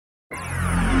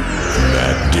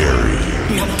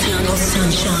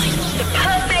Nocturnal Sunshine. The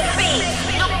perfect beat.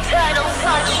 Nocturnal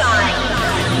Sunshine.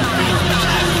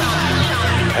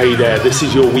 Hey there, this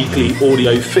is your weekly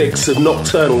audio fix of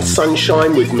Nocturnal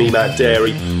Sunshine with me, Matt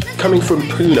Darey, coming from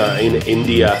Pune in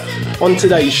India. On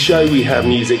today's show we have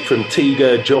music from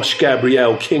Tiga, Josh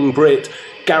Gabriel, King Britt,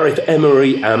 Gareth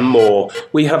Emery and more.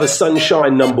 We have a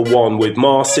Sunshine #1 with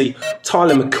Marcy,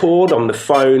 Tyler McCord on the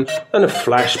phone and a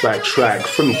flashback track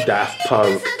from Daft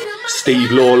Punk.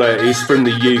 Steve Lawler is from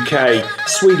the UK,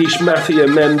 Swedish Mafia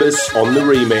members on the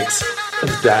remix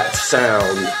of That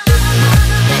Sound.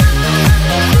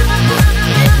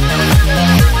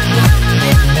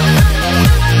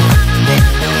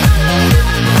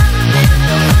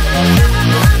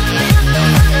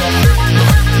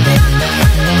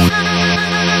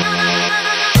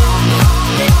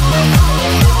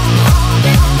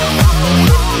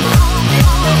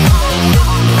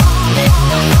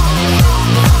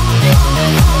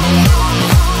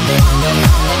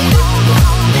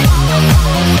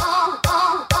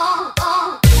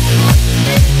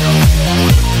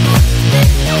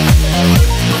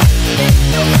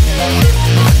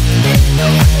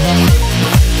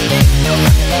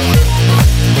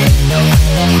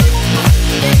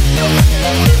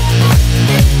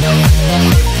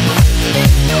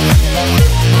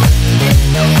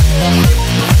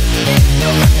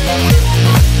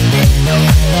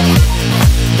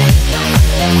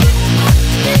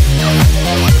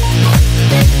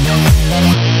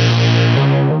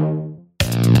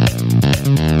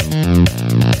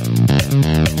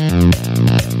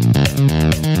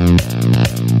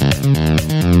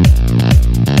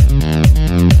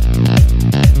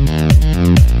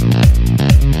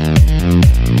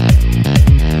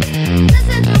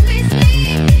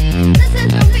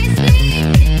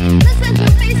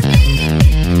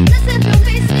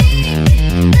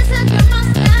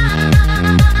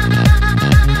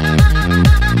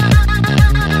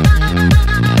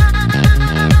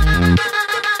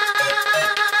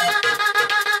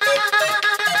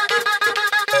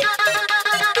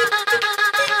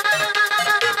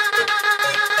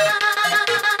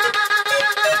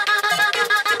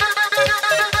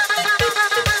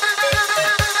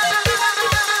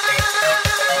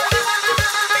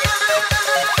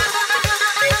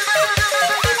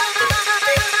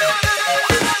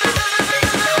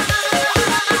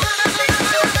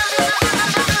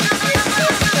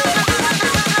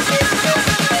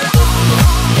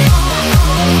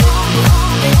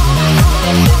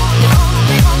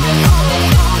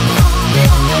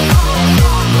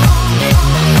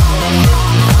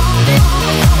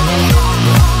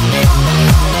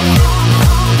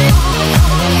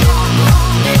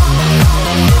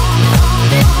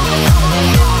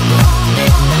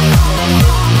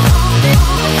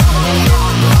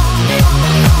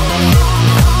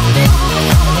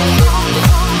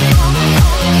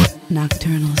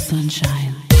 Nocturnal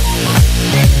Sunshine.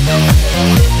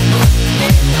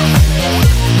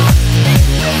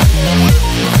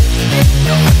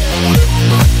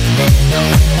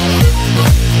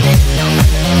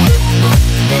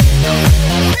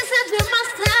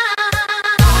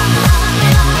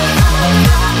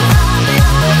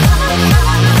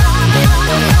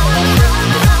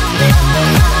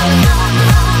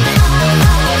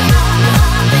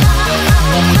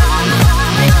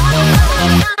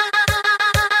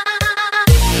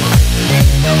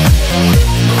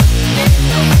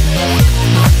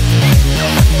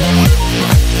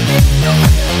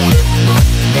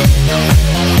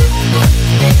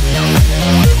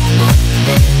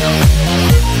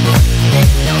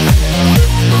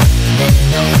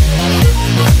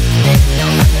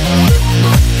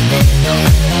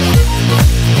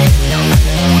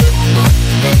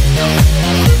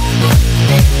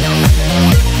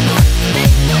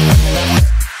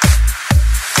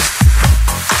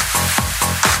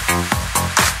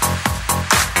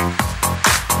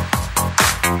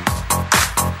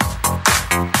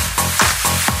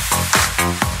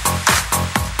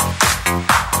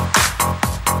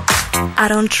 I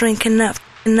don't drink enough.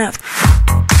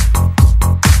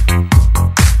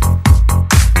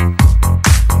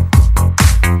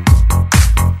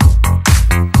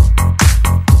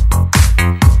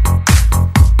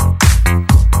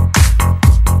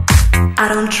 I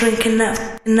don't drink enough.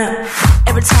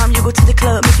 Every time you go to the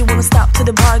club, make you wanna stop to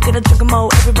the bar, get a drink more.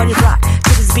 Everybody rock to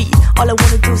this beat. All I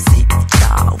wanna do is see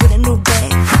y'all with a new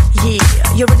bang. Yeah,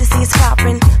 you already see it's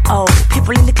popping. Oh,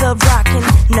 people in the club rocking.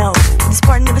 No, this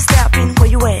party never stopping. Where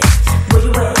you at?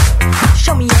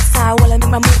 Show me your side while I make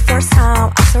my move first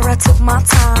time. After I took my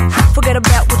time, forget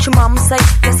about what your mama say.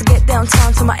 Let's get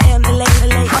downtown to my LA.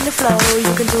 On the floor,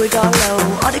 you can do do it go low.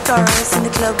 All the girls in the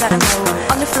club gotta know.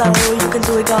 On the floor, you can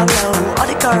do it go low. All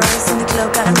the girls in the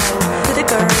club gotta know. To the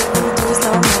girl, when you do it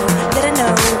slow mo. Let her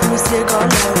know when you see her go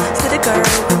low. To the girl,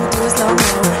 when you do it slow mo.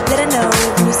 Let her know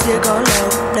when you see her go low,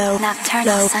 low, Nocturnal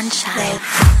low, Sunshine. Low.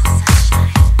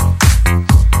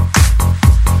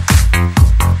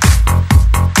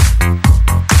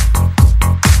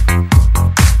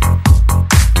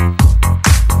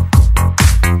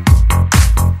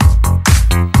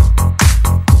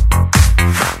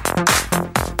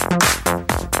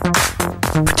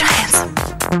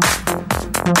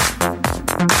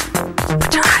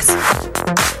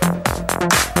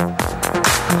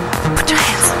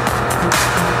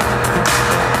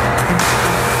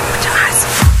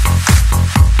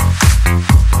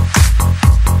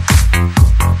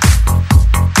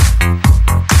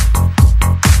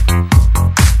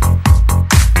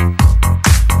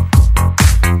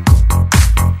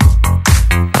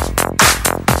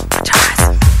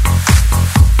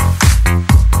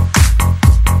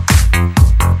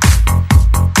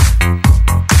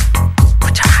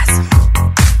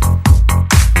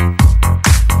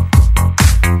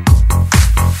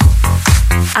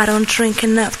 I don't drink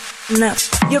enough.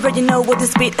 You already know what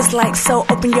this beat is like, so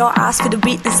open your eyes for the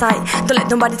beat inside. Don't let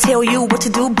nobody tell you what to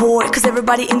do, boy, cause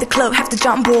everybody in the club have to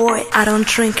jump, boy. I don't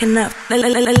drink enough.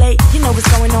 Late, you know what's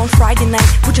going on Friday night.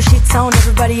 Put your shits on,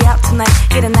 everybody out tonight.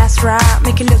 Get a nice ride,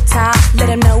 make it look tight. Let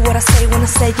them know what I say when I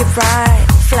say it right.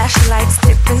 Flash your lights,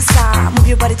 step inside. Move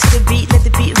your body to the beat, let the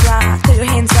beat ride. Throw your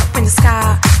hands up in the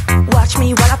sky. Watch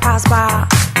me while I pass by.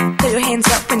 Throw your hands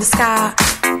up in the sky.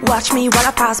 Watch me while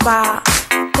I pass by.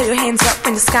 Throw your hands up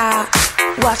in the sky.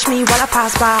 Watch me while I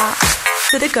pass by.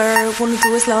 To the girl, wanna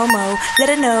do it slow-mo. Let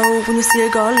her know when you see her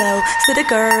go low. To the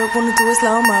girl, wanna do it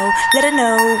slow-mo. Let her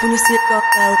know when you see her go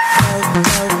low.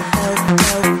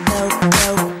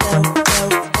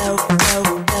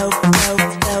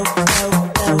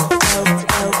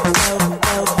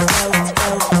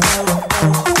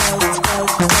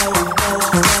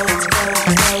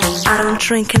 I don't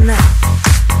drink enough.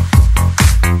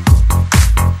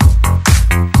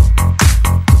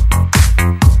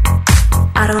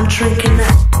 I don't drink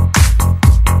enough.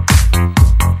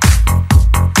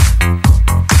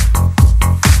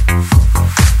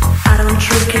 I don't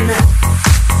drink enough.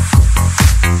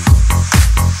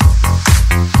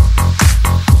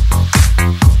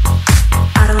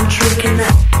 I don't drink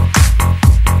enough.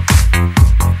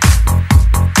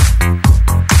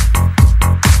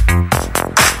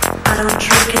 I don't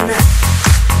drink enough.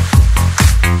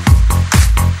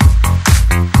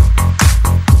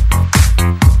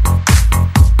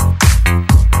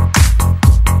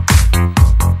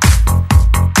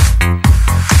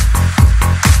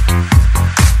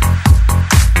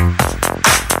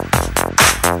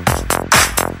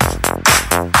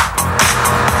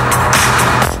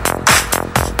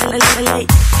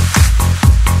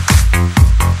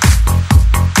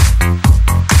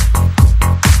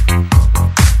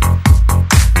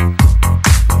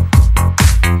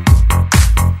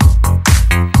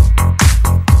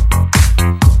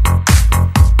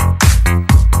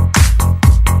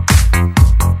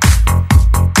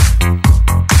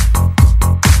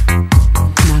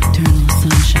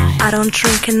 I don't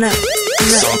drink enough.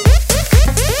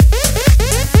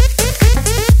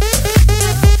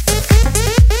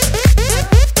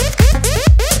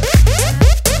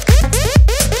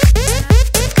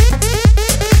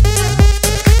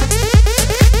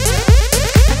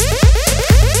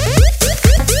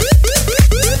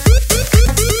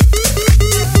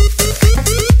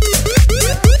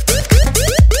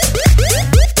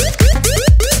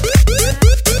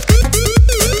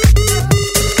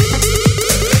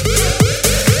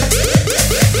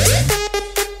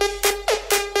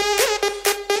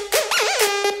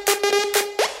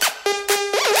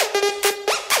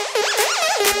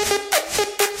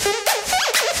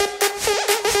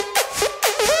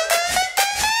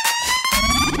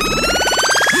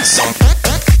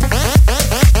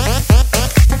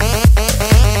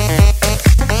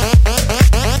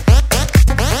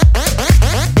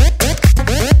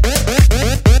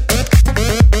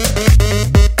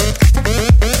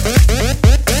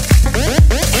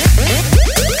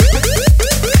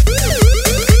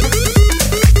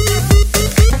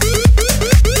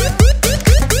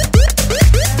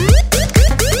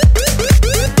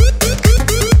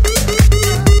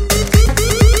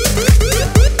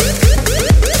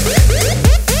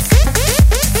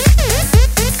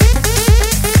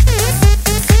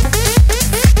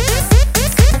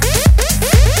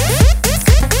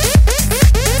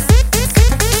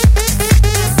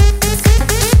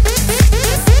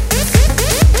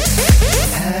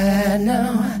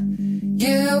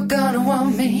 You're gonna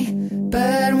want me,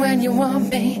 but when you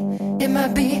want me, it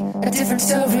might be a different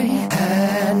story.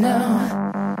 I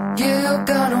know you're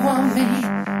gonna want me,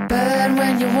 but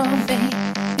when you want me,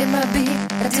 it might be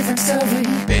a different story.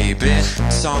 Baby,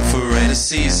 song for any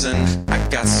season. I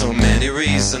got so many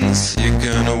reasons. You're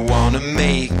gonna wanna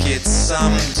make it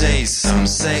someday. Some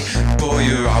say, boy,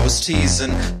 you're always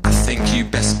teasing. I think you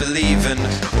best believe in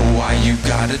why you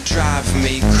gotta drive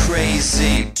me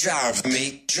crazy. Drive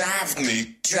me, drive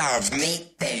me, drive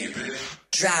me, baby.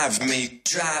 Drive me,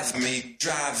 drive me,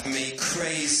 drive me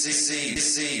crazy.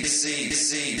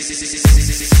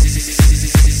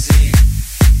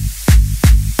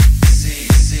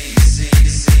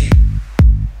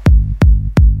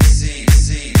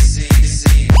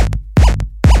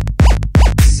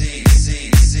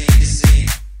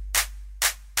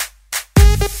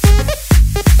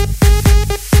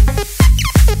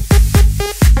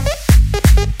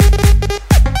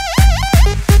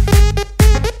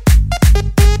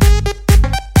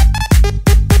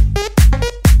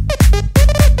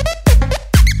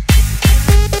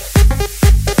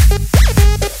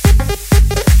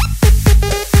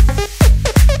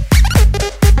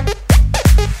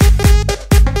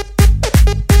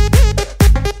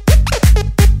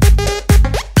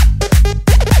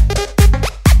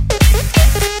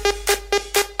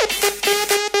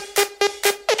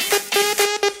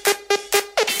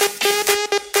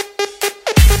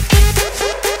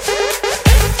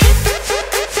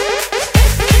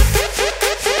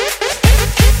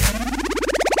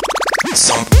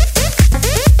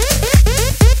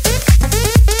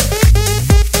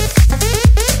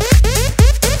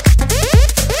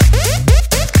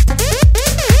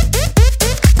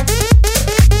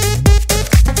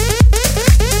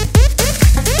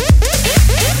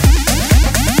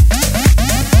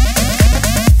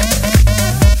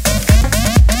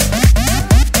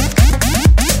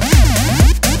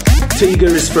 Tiga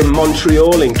is from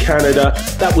Montreal in Canada.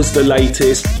 That was the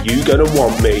latest, You Gonna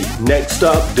Want Me. Next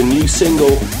up, the new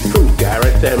single from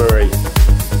Gareth Emery.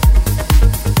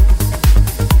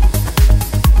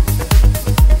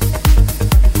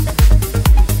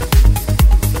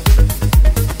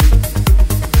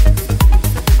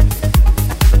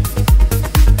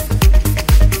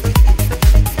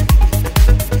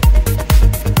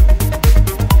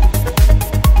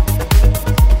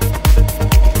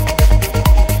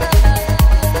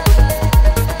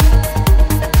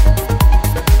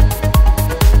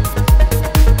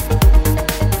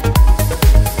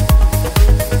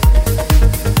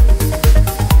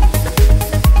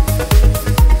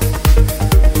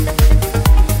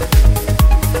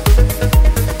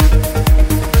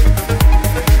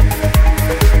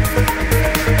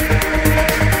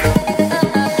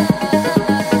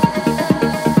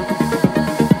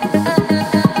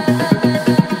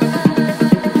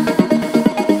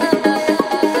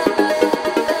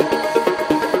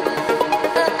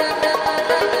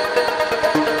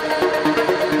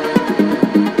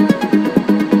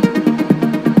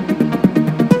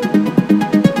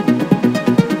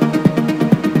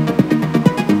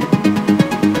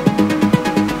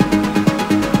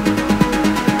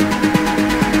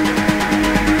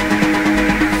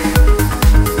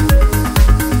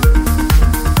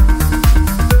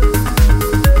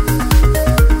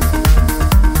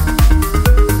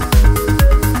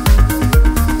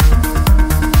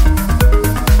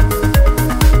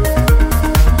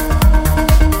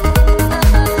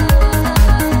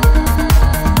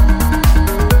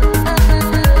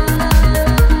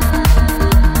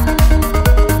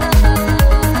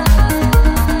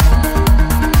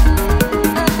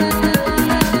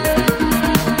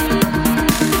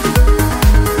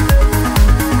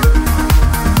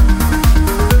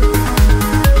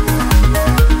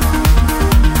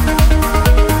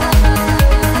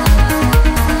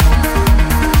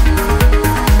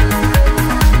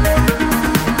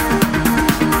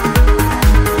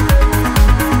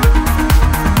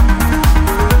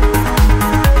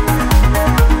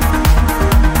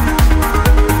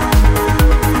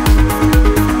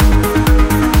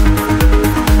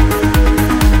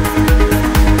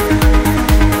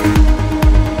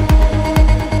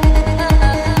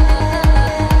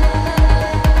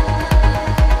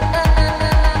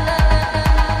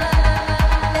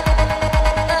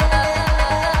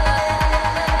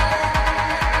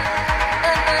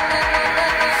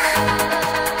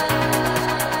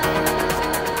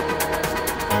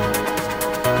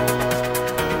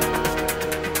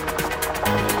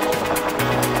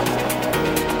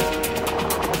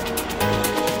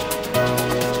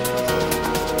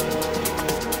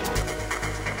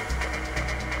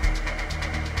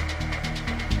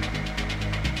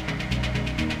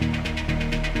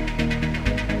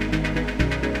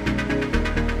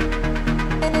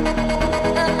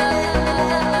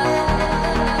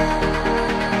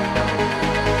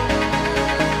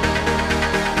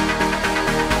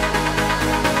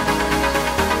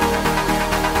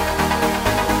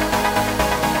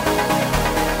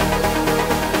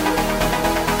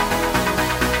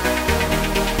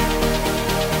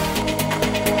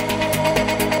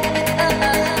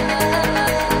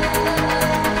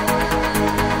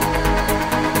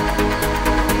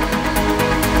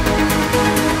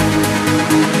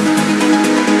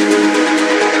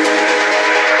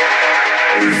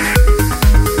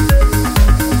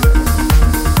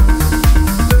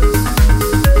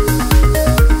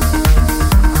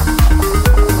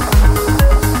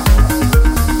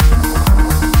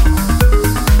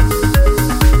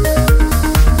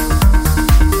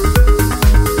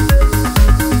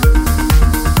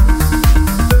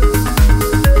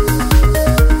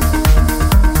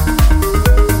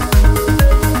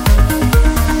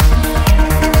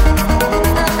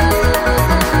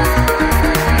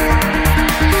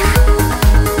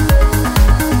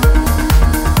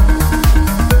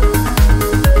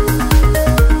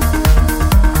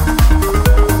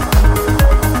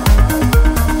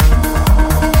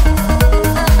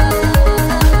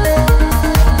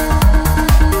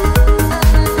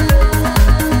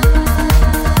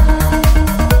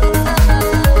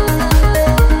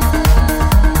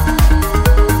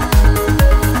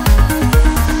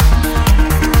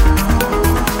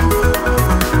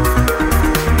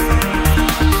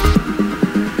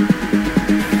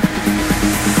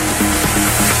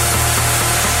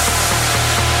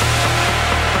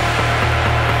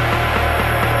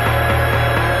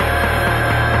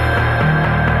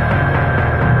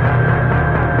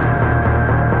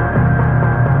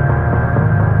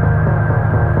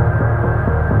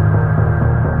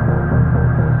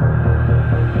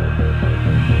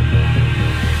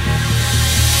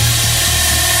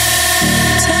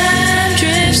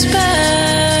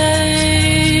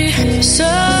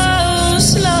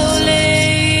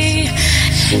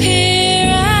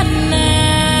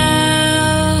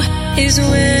 is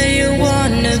where you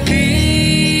wanna be.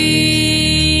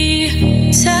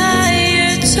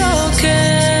 Tired talker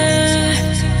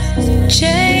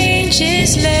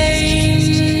changes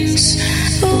lanes,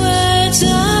 words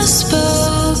are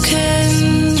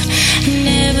spoken,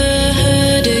 never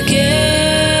heard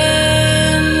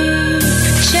again.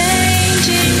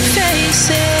 Changing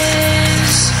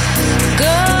faces,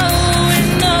 going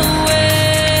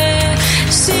nowhere,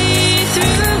 see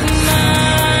through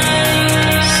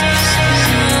minds,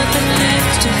 nothing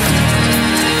left to do.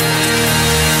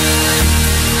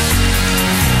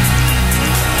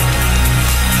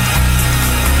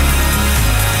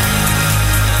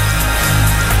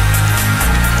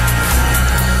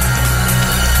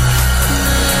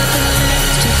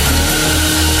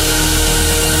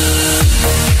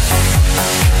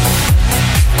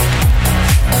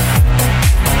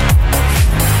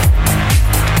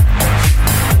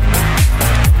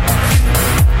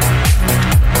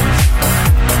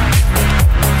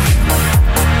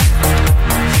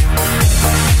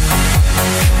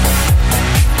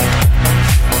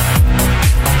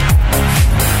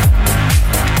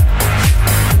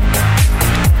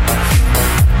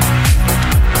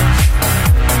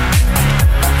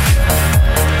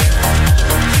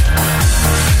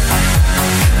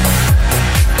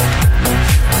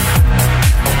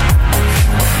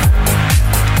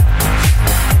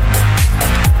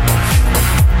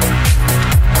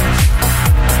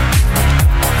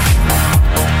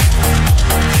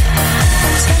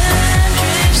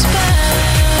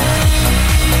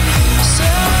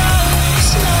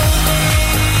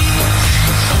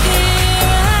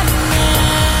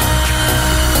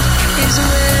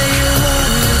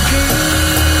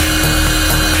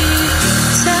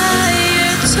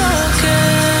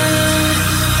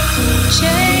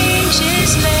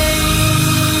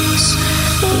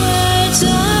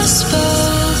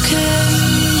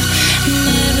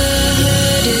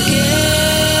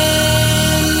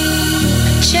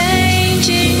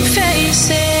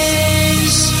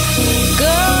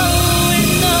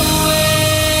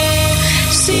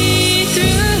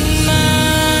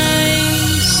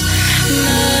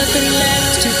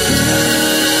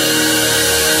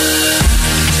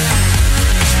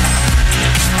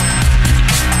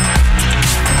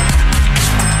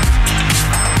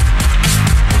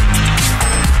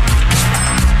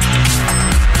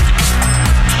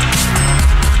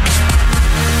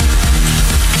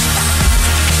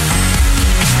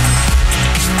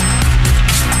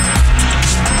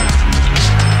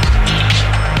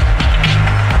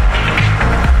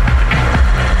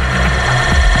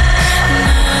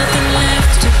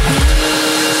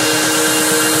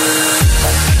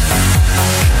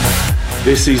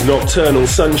 This is Nocturnal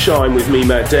Sunshine with me,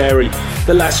 Matt Darey.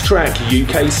 The last track,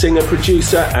 UK singer,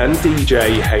 producer and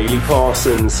DJ Hayley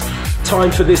Parsons.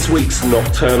 Time for this week's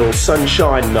Nocturnal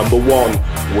Sunshine number 1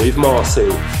 with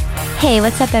Marcy. Hey,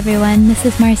 what's up everyone? This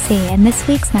is Marcy, and this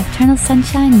week's Nocturnal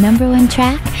Sunshine number 1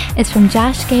 track is from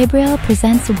Josh Gabriel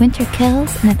presents Winter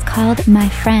Kills, and it's called My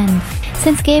Friend.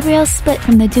 Since Gabriel split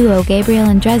from the duo Gabriel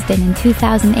and Dresden in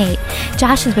 2008,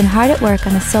 Josh has been hard at work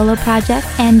on a solo project,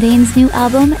 and Dane's new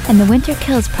album, and the Winter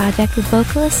Kills project with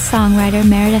vocalist-songwriter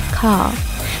Meredith Call.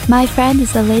 My Friend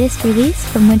is the latest release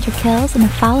from Winter Kills and a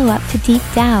follow-up to Deep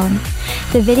Down.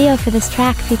 The video for this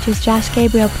track features Josh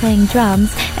Gabriel playing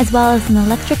drums, as well as an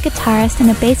electric guitarist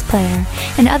and a bass player.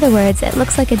 In other words, it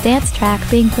looks like a dance track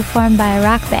being performed by a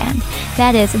rock band.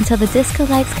 That is, until the disco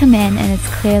lights come in and it's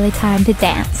clearly time to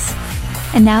dance.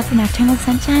 And now for Nocturnal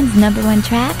Sunshine's number 1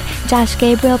 track, Josh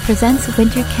Gabriel presents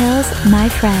Winter Kills, My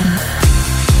Friend.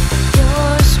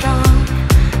 You're strong,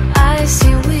 I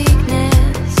see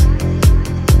weakness.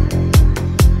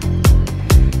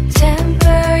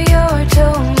 Temper your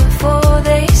tone before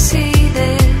they see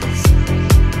this.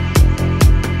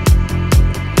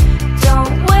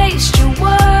 Don't waste your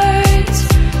words,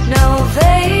 no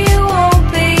they won't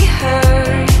be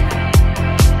heard.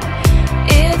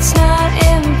 It's not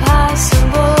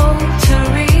impossible to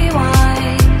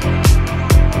rewind.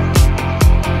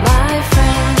 My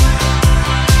friend,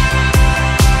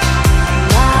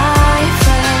 my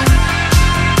friend.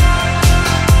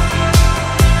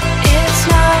 It's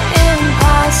not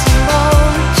impossible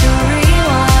to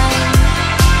rewind.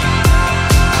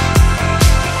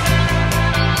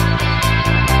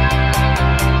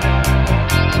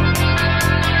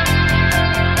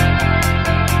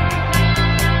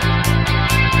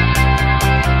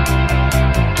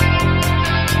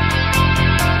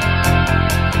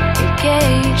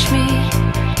 Engage me,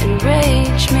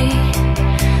 enrage me.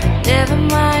 Never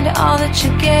mind all that you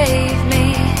gave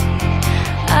me.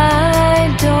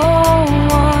 I don't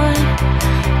want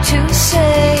to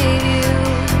save you.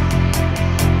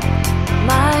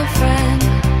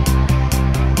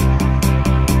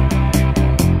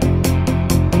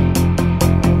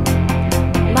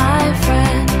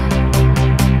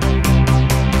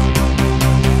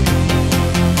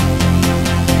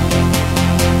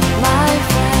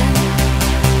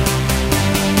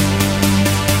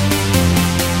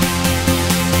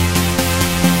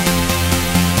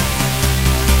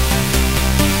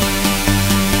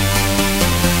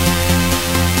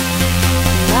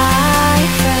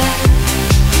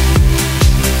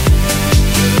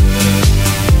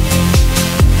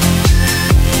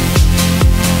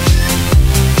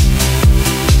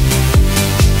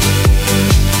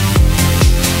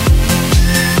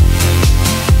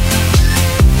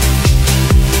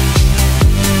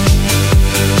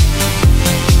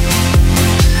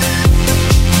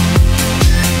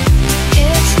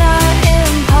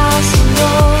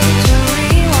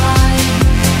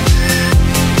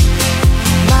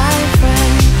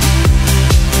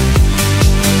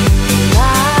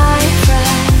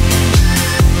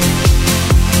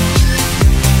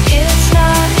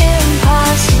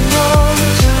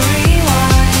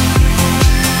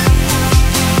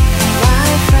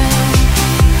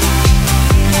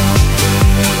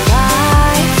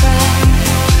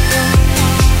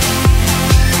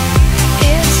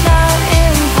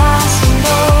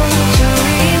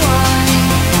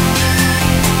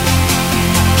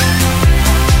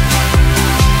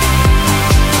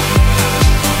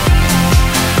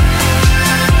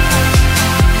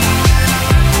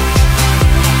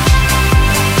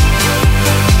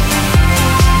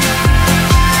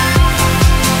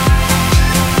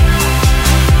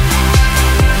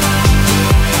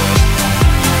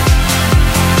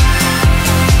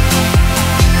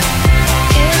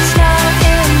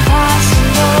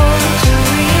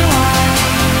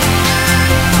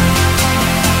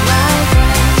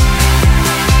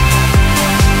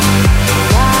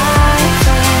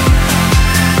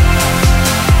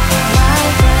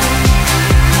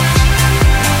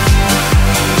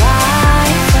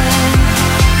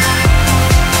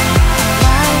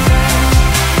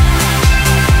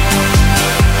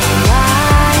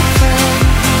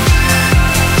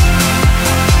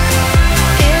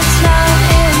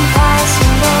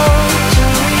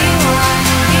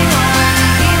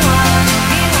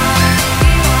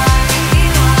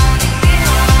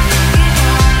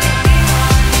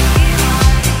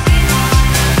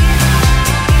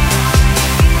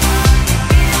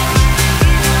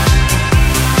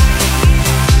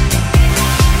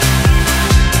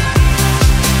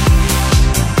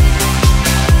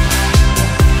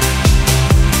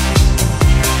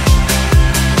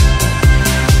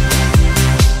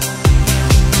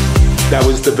 That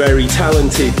was the very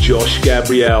talented Josh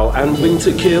Gabriel and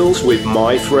Winter Kills with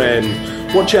My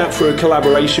Friend. Watch out for a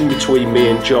collaboration between me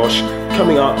and Josh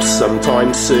coming up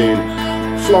sometime soon.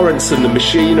 Florence and the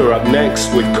Machine are up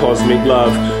next with Cosmic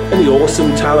Love and the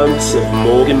awesome talents of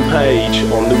Morgan Page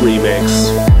on the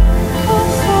remix.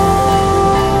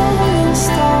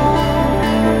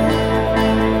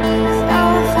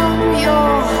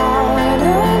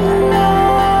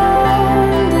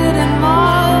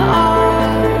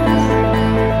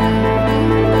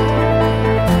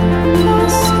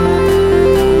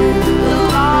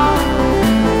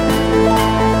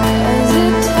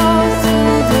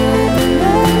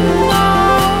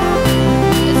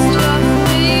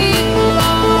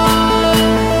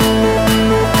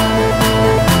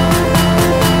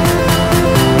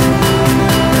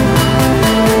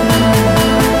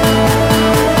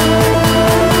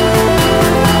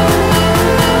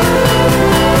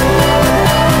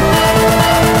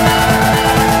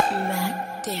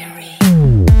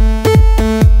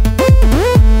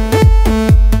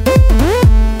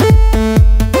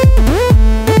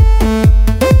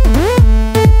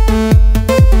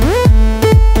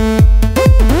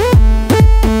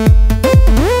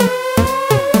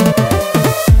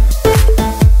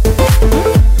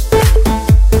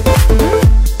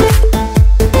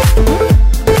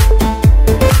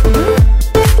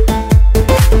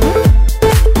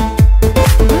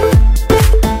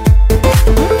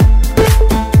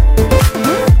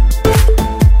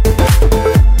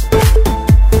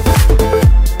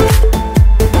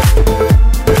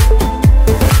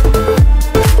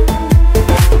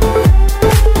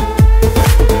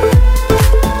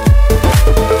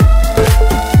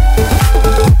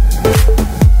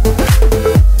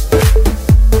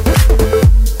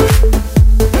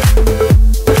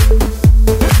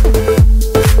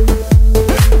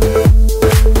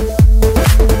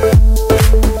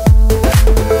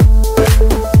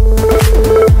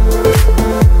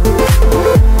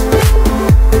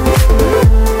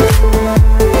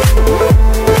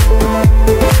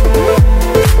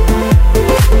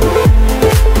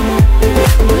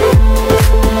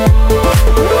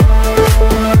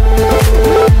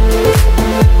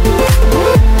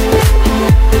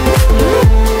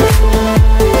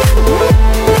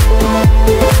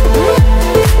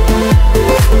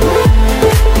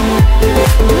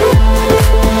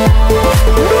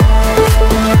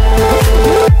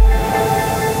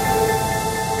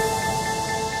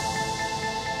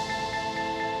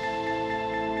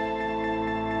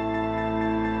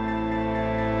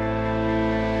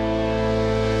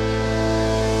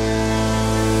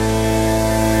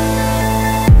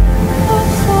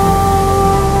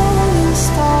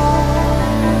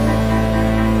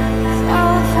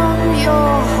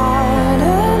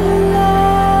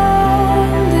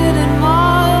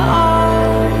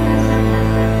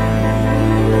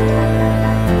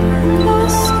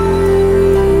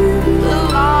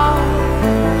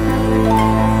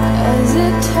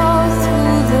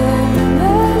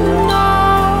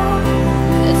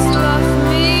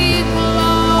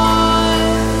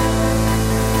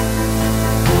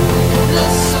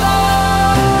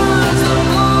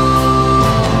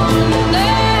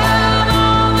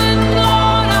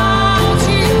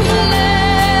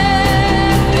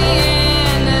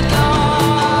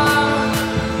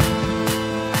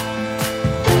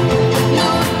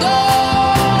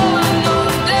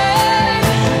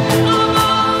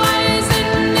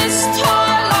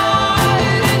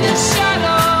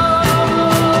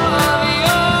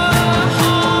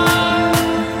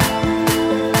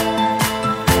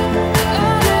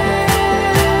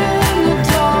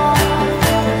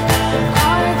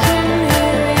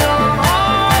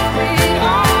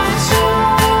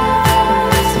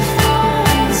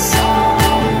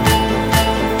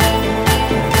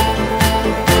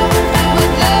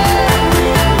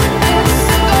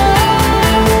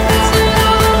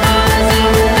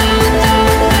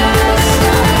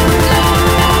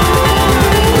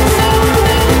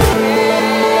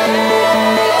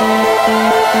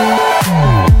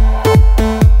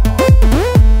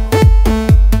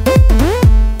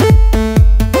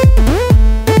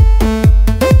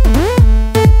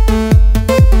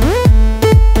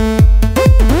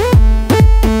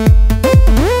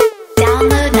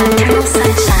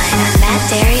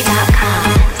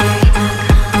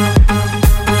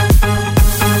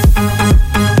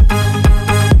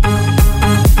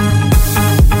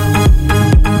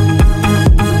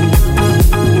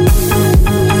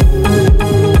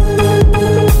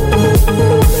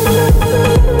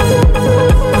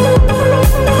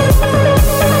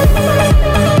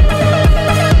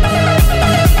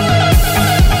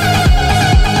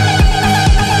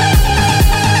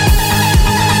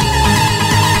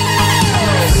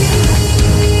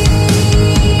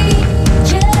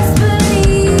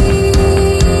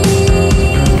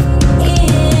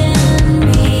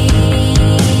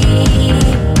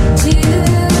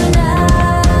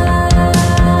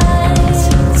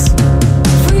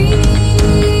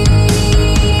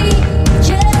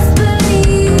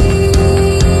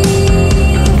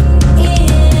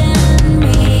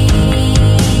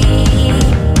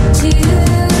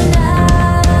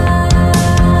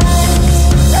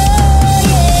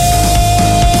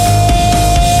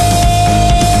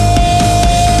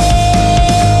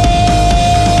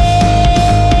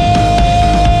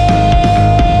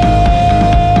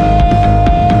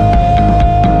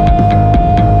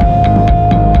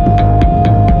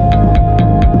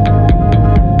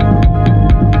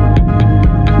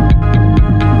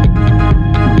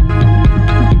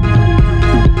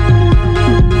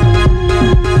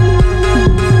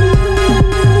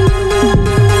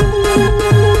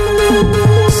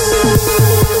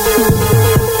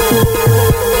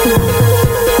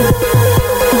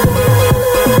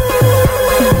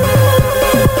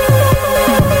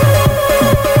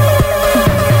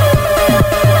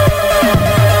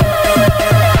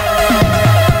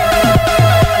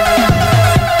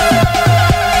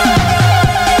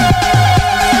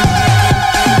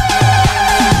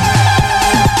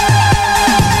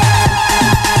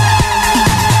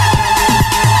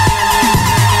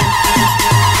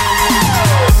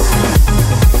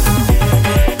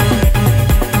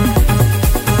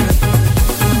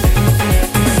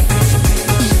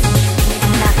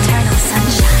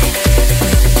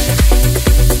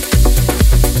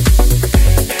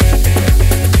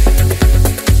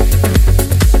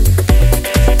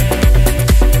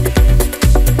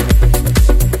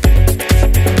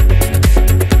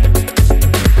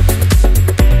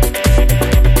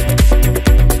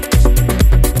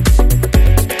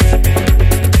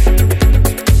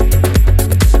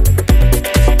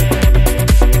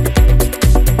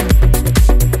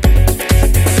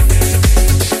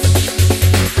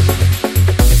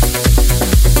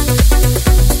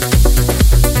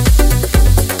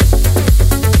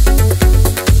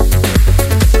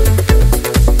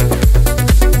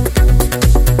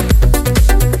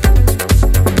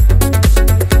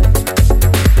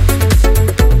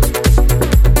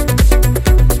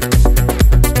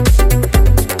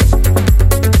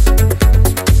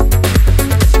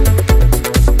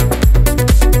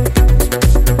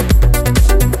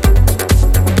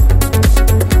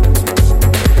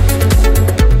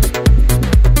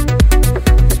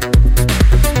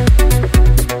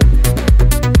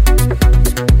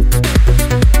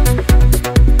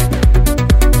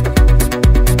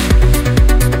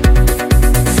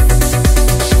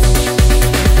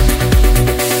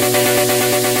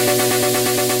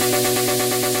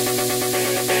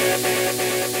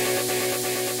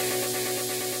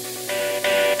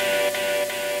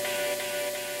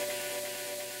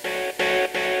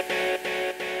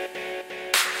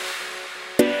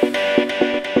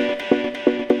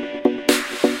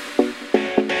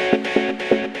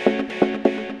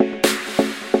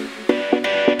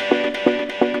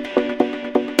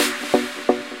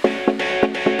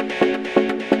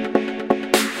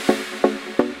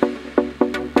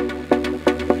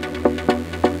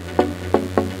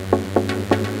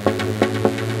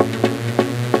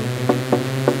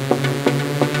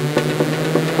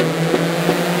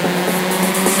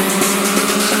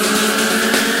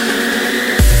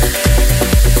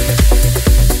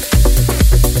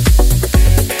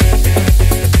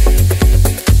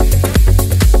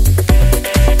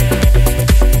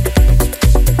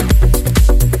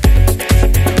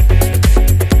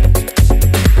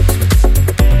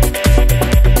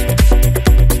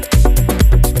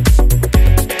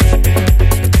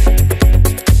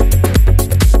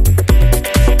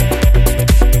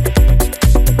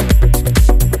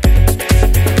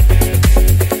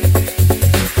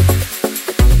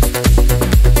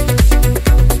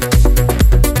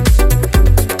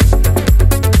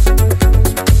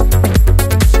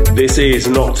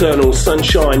 Nocturnal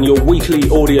Sunshine, your weekly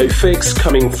audio fix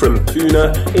coming from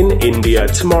Pune in India.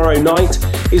 Tomorrow night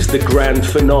is the grand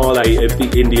finale of the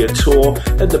India tour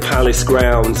at the Palace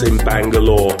Grounds in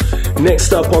Bangalore.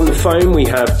 Next up on the phone we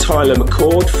have Tyler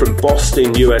McCord from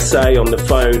Boston, USA on the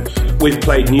phone. We've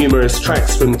played numerous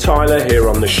tracks from Tyler here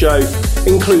on the show,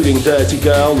 including Dirty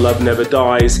Girl, Love Never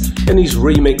Dies, and his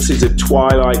remixes of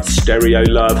Twilight, Stereo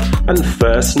Love, and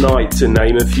First Night, to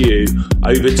name a few.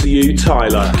 Over to you,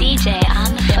 Tyler. DJ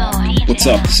on the phone. What's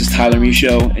up? This is Tyler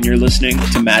Michaud, and you're listening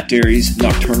to Matt Derry's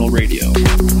Nocturnal Radio.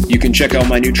 You can check out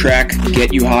my new track,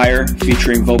 Get You Higher,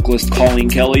 featuring vocalist Colleen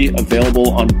Kelly,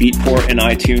 available on Beatport and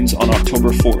iTunes on October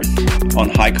 4th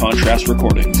on High Contrast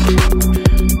Recordings.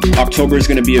 October is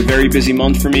going to be a very busy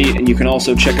month for me, and you can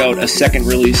also check out a second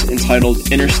release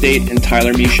entitled Interstate and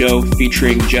Tyler Michaud,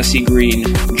 featuring Jesse Green,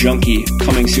 Junkie,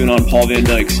 coming soon on Paul Van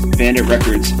Dyk's Bandit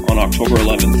Records on October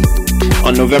 11th.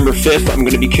 On November 5th, I'm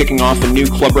going to be kicking off a new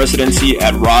club residency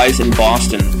at Rise in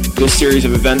Boston. This series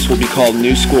of events will be called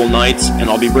New School Nights, and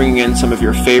I'll be bringing in some of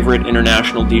your favorite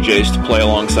international DJs to play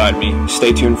alongside me.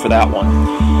 Stay tuned for that one.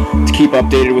 To keep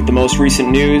updated with the most recent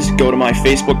news, go to my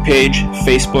Facebook page,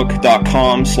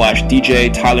 facebook.com/DJ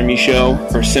Tyler Michaud,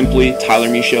 or simply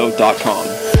tylermichaud.com.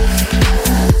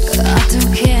 I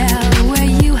don't care where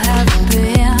you have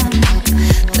been.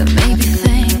 There may be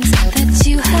things that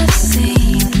you have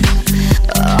seen.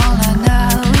 All I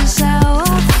know is how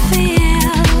I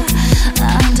feel,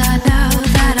 and I know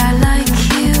that I like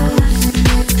you.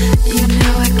 You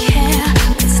know I care,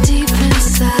 it's deep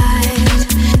inside.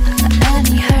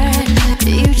 Any hurt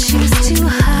you choose to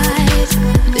hide.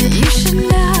 You should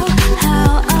know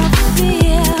how I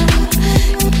feel.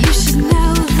 You should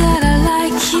know that I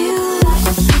like you.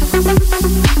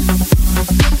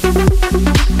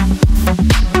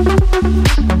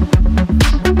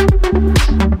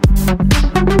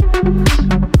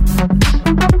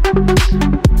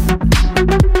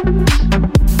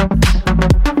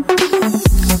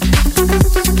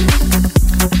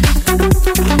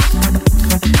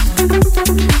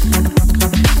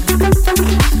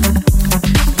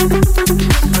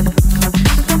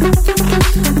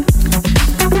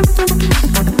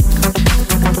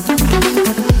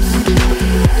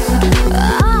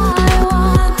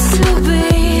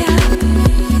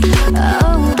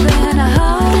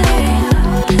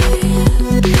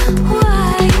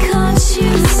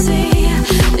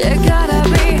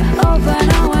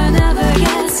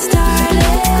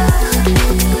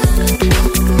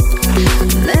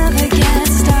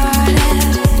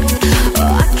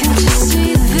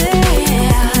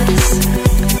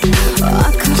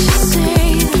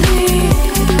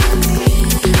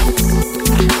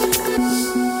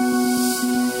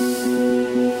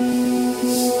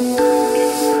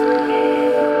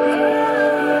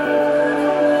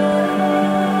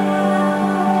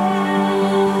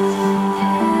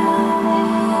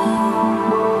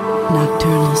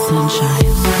 Nocturnal Sunshine.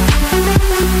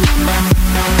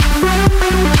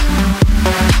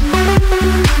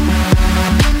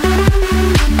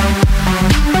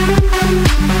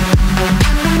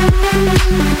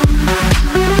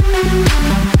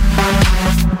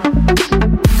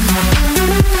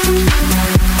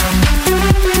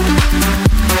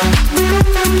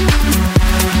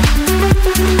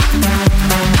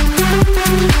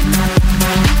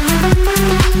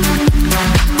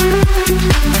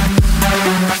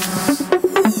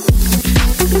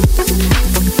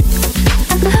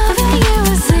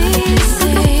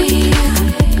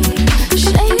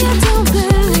 Shame you don't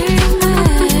believe me.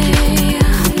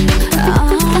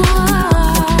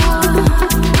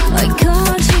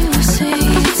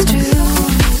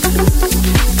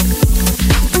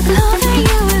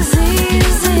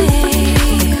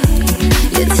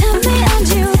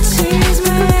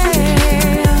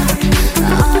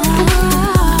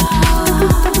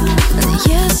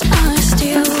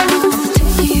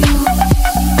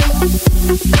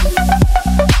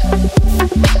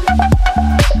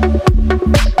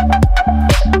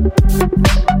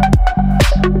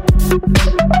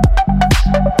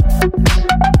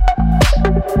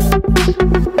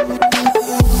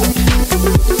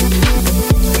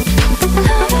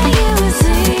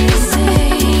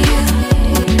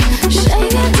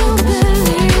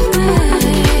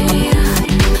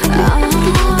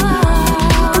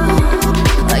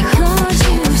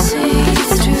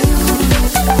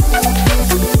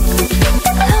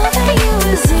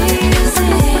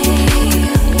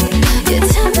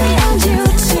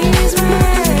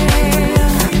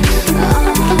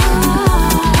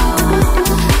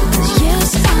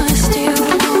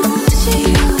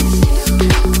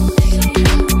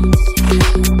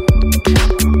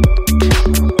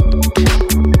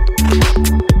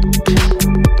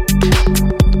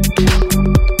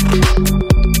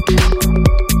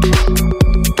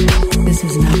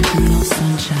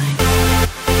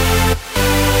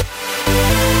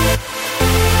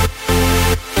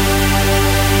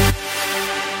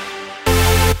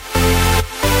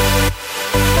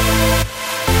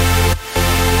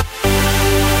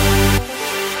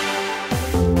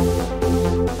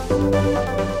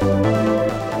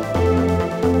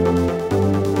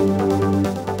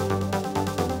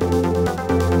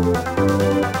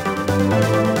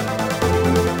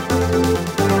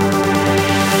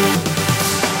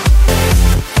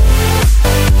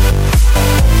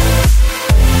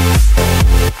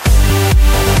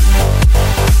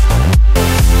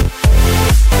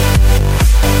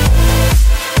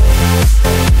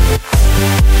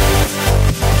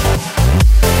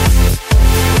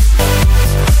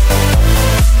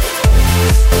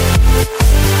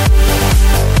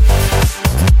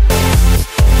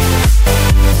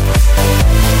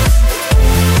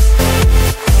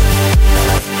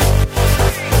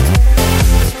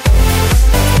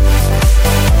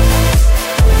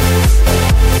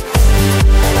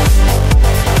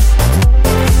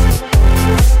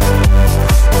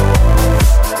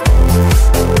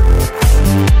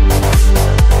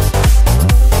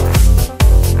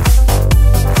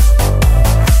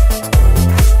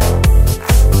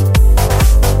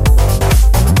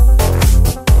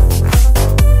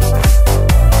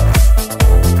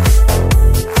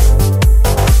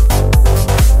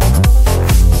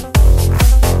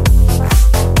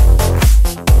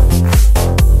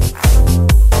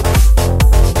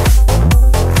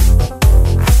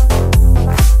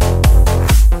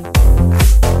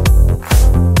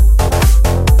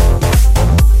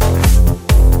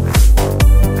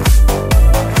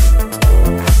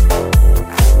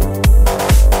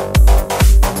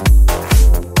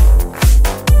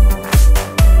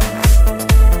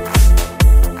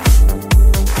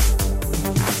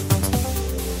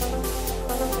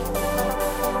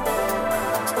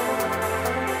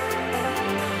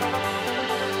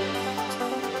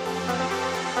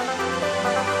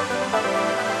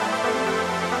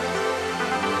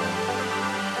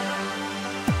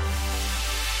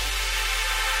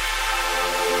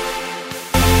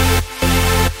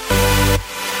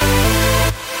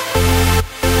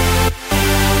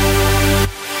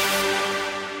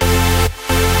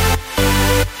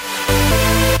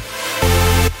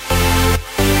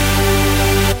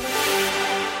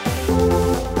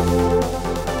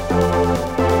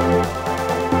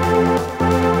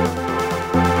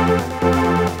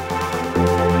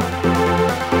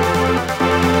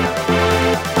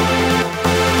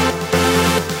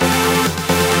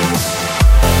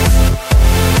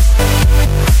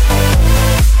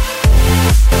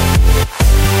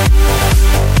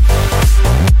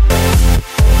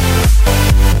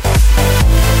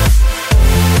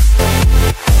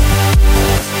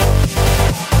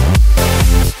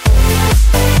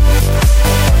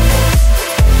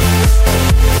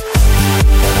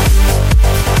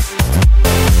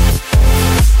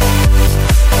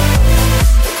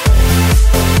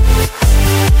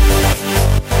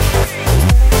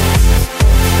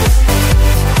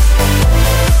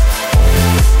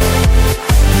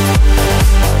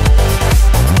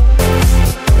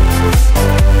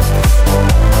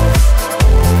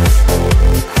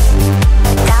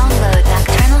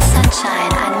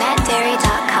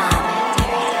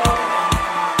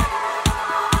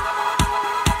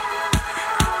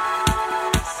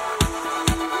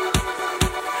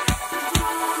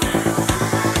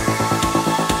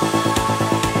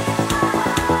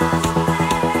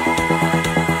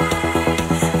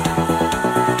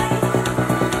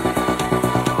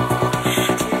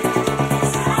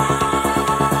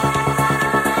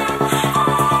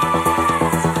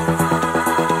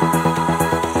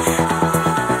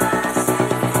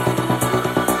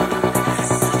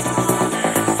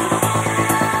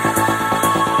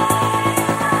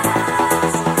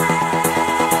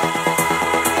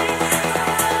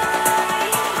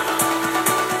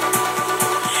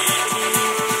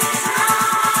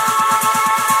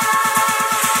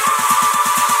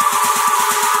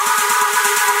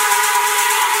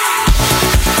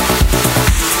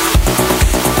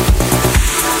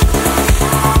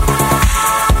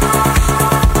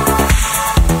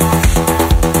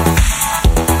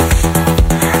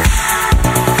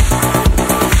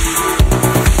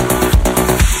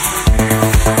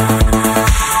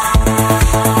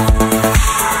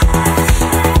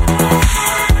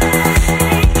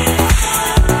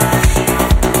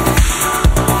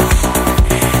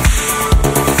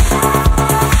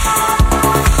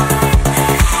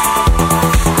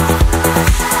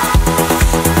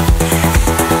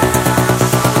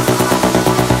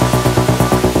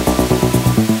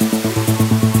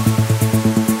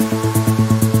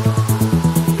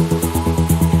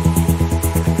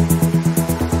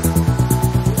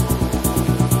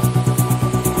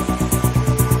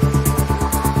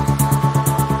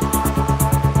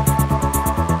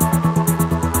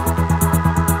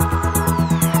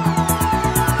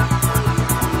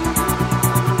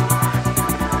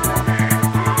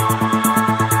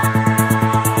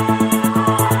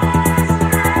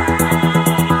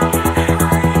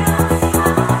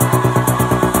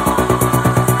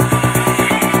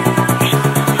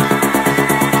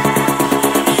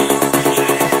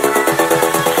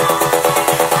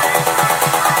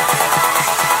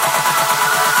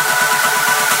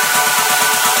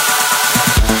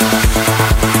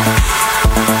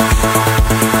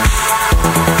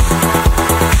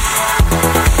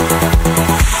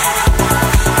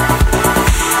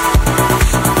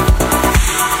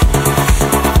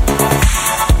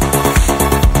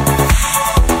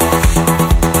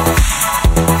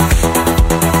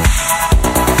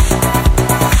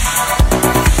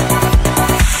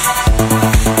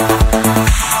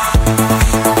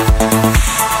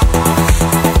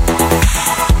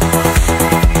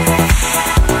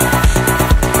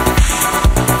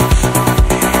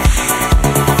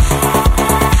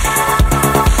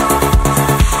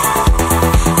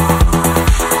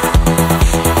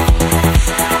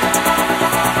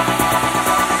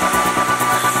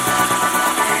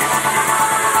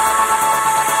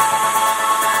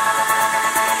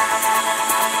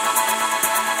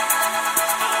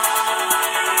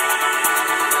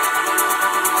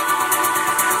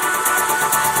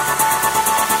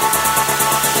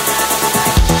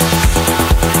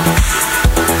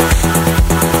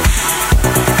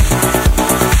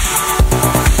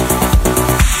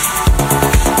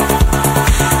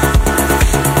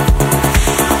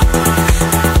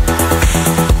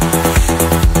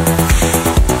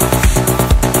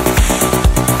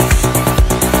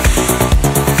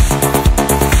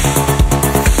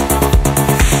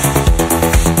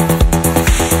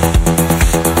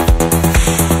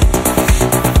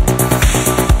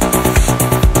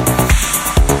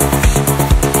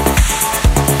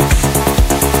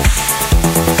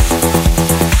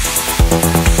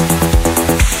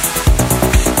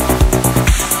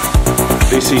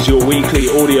 is your weekly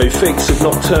audio fix of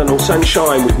Nocturnal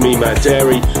Sunshine with me, Matt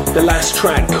Darey. The last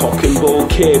track, Cock and Ball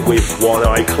Kid with One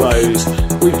Eye Closed,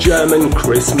 with German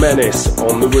Chris Menace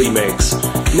on the remix.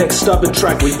 Next up, a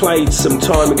track we played some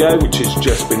time ago, which has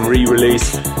just been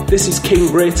re-released. This is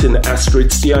King Brit and Astrid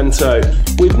Cianto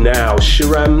with Now,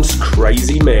 Sharam's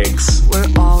Crazy Mix. We're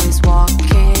always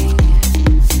walking,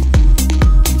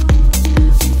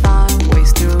 find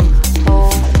ways through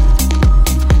home,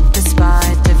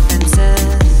 despite differences,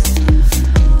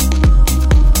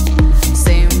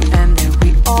 same and that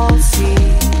we all see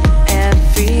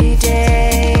every day.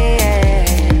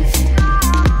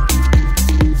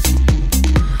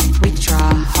 We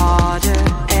try harder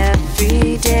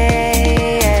every day.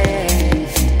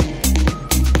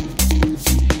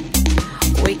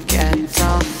 We get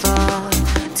tougher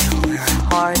till we're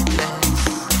heartless.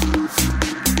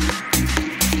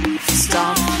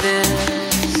 Stop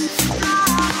this,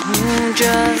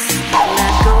 just let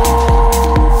go.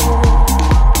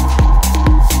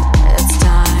 It's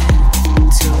time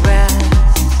to rest.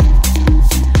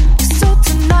 So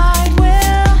tonight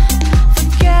we'll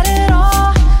forget it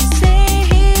all. Stay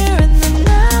here in the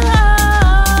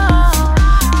now,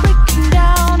 breaking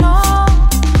down all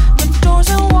the doors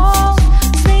and walls.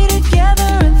 Stay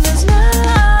together in this now.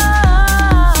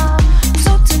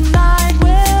 So tonight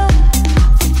we'll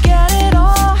forget it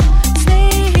all. Stay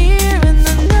here in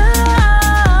the now,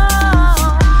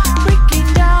 breaking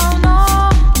down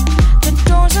all the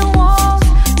doors and walls.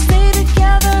 Stay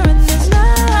together in this now.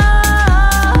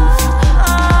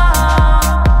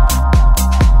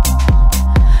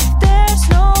 There's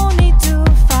no need to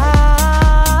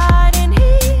fight in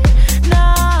here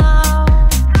now.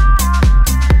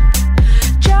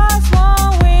 Just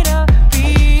one way to be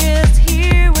is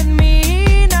here with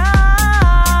me now.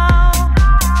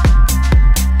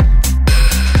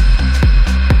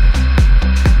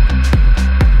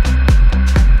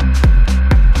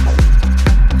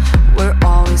 We're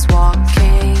always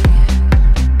walking,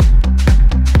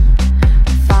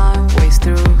 find ways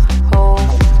through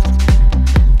home,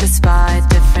 despite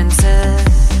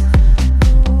differences,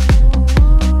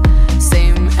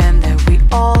 same and that we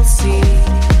all see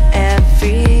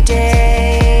every day.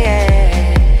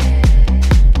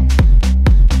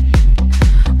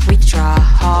 We try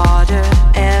harder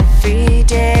every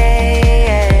day.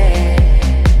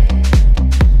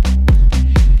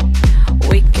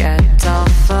 We get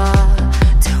tougher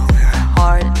till we're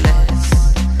heartless.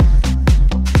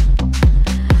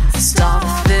 Stop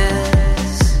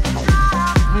this,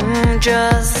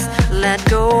 just let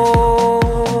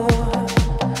go.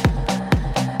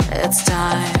 It's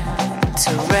time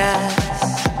to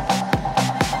rest.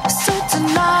 So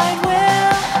tonight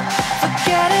we'll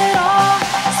forget it all.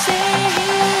 Stay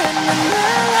here in the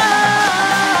now,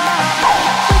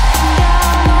 breaking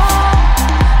down all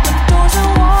the doors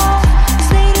and walls.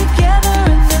 Stay together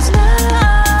in this now.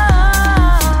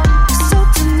 So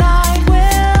tonight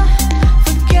we'll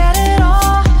forget it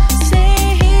all. Stay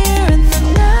here in the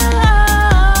now,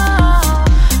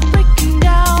 breaking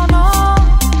down all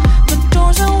the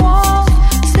doors and walls.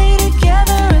 Stay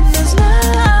together in this now.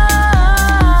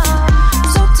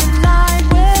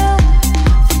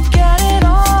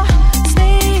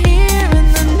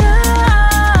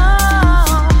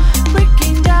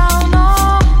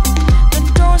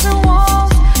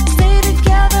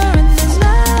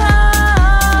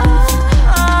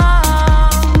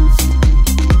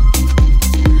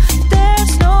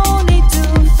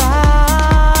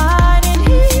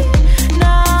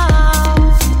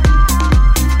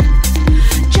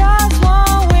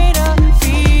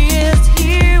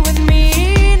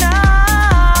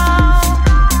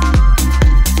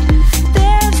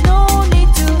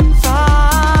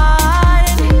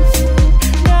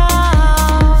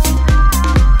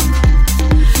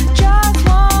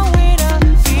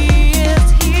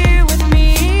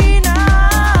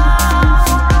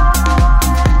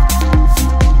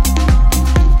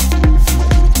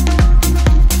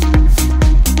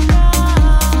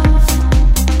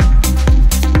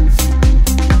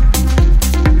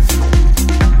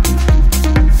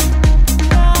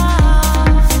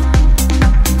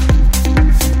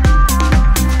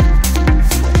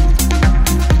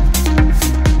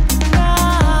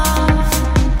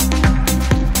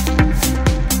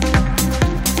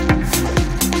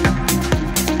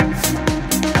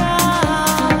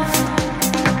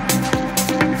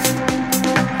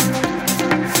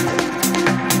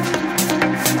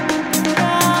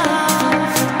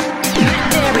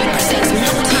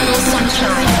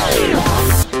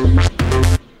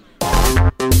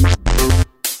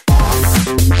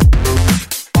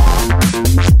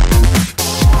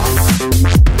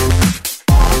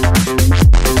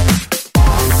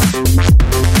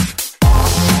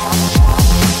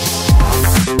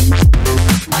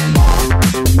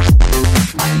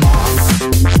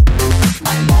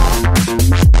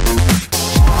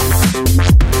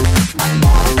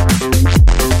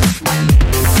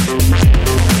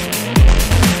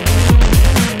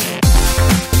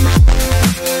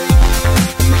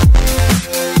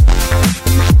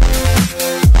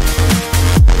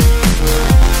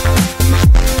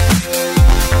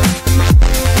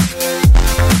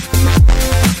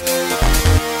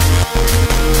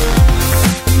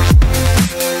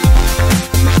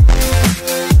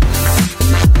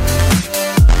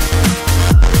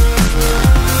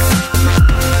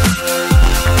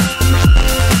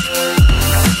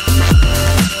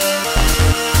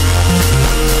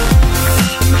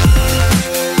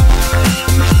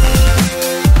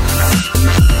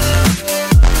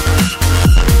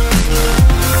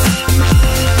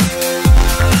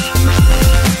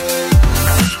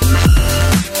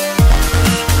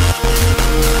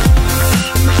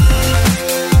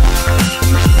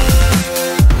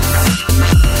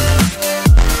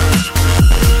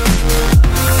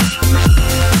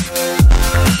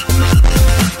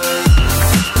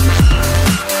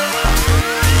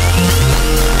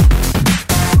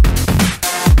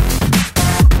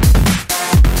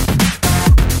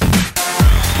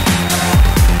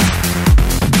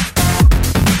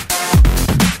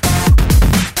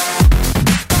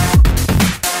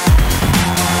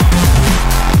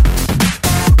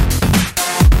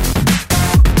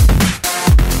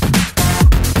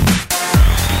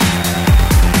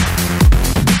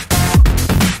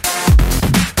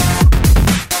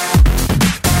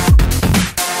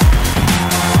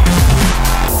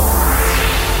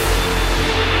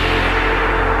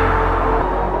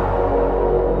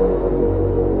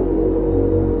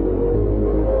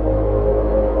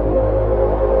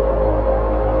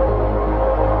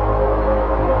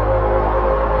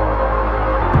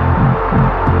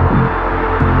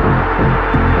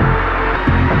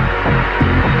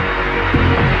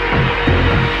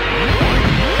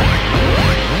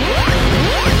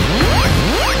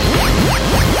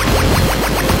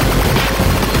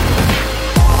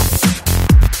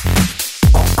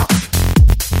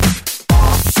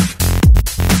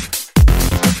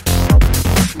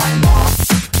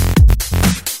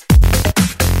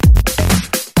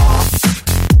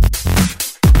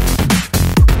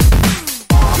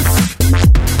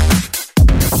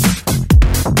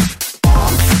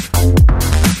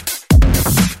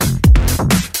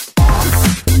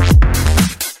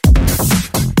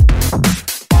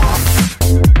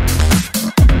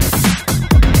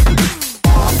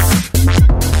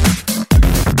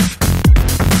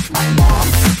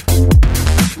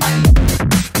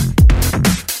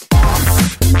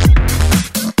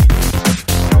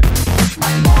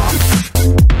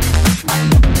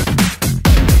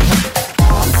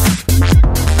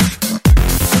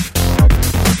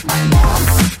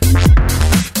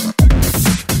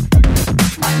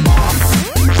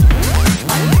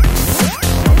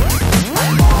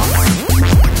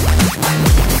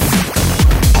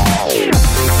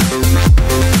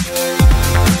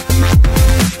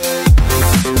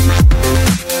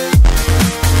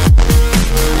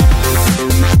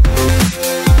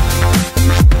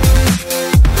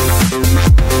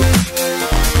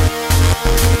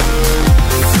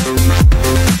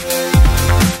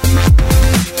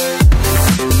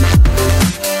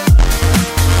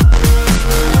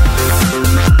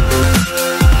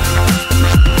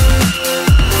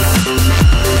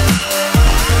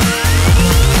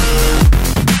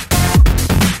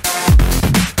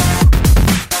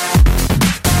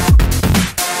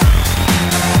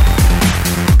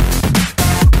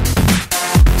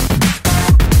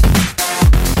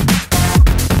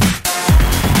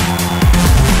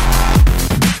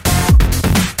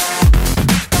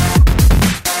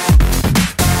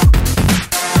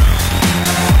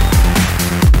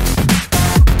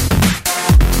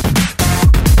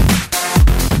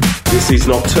 is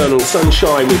Nocturnal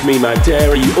Sunshine with me, Matt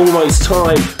Darey. Almost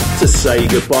time to say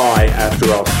goodbye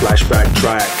after our flashback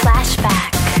track.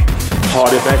 Flashback.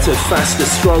 Harder, Better, Faster,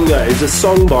 Stronger is a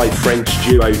song by French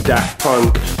duo Daft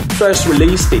Punk, first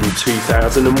released in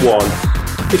 2001.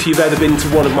 If you've ever been to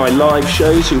one of my live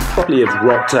shows, you'll probably have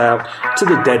rocked out to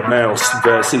the Deadmau5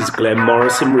 versus Glenn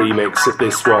Morrison remix of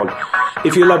this one.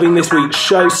 If you're loving this week's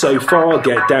show so far,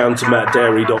 get down to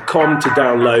mattdarey.com to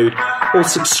download or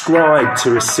subscribe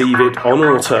to receive it on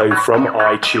auto from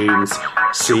iTunes.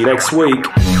 See you next week.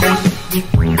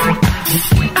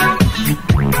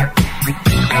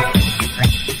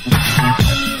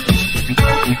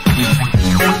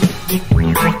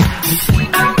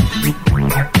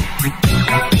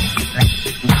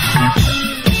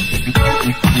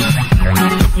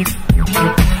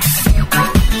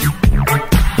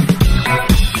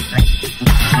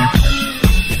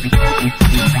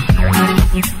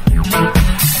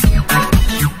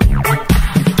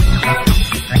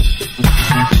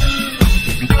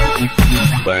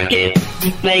 Work it,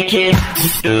 make it,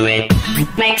 do it,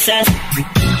 makes us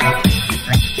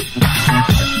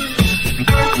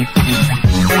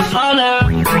harder,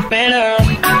 better,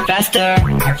 faster,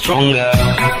 stronger.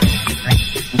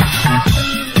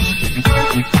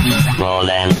 More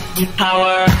than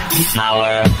power,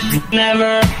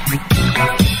 never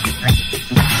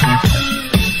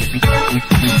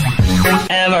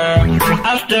ever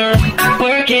after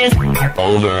work is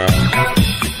over.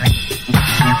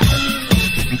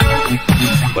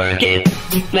 Work it,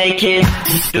 make it,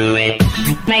 do it,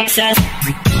 makes us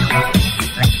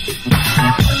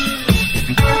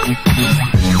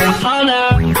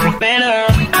harder, better,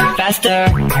 faster,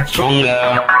 stronger.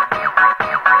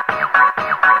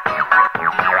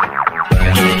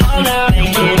 Work it harder,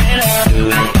 make it better, do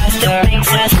it faster,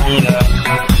 makes us stronger.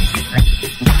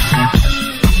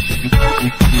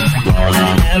 More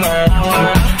than ever, hour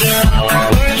after hour,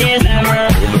 work is never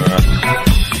over.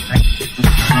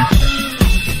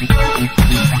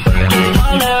 Work it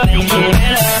harder, make it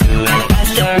better, do it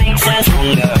faster, makes us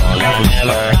stronger. More than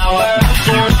ever, hour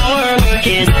after hour, work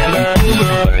is never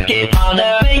over. Work it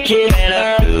harder, make it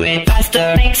better, do it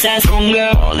faster, makes us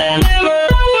stronger. More than ever,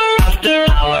 hour after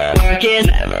hour, work is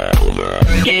never over.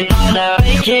 Work it harder,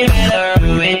 make it better,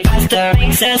 do it faster,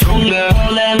 makes us stronger. More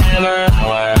than ever,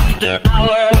 hour after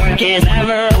hour, work is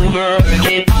never over. Work it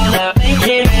harder,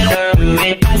 make it better, do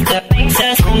it faster, makes us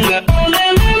stronger. More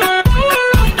than ever, hour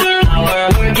after hour,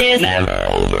 work is never over. Work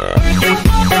it harder,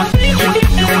 make it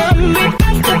better, do it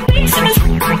faster, makes us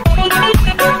stronger. More than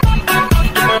ever, hour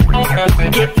after hour,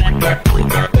 work is never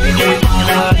over. Work it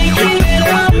harder, make it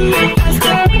better, do it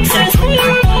faster, makes us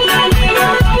stronger. More than ever,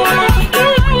 hour after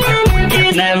hour, work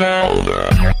is never over.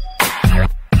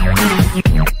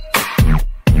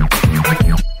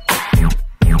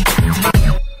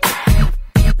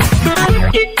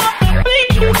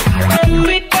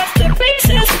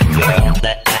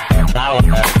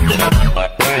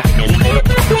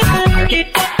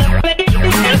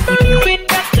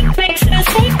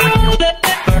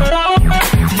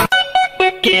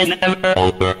 Never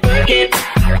over. Work it,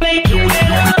 make it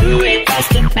better, do it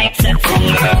faster, makes it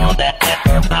stronger. All that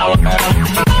ever power.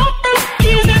 Work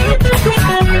it never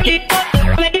over. Work it,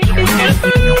 make it better,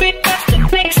 do it faster,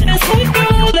 makes it stronger.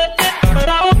 All that ever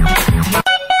power.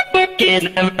 Work it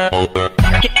never over.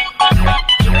 Work it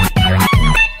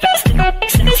faster,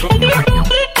 makes it stronger. All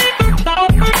that ever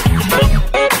power.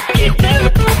 Work it never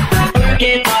over. Work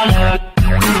it harder,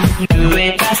 do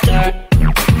it faster.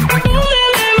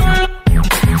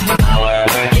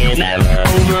 Never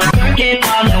over. Work it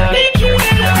hard.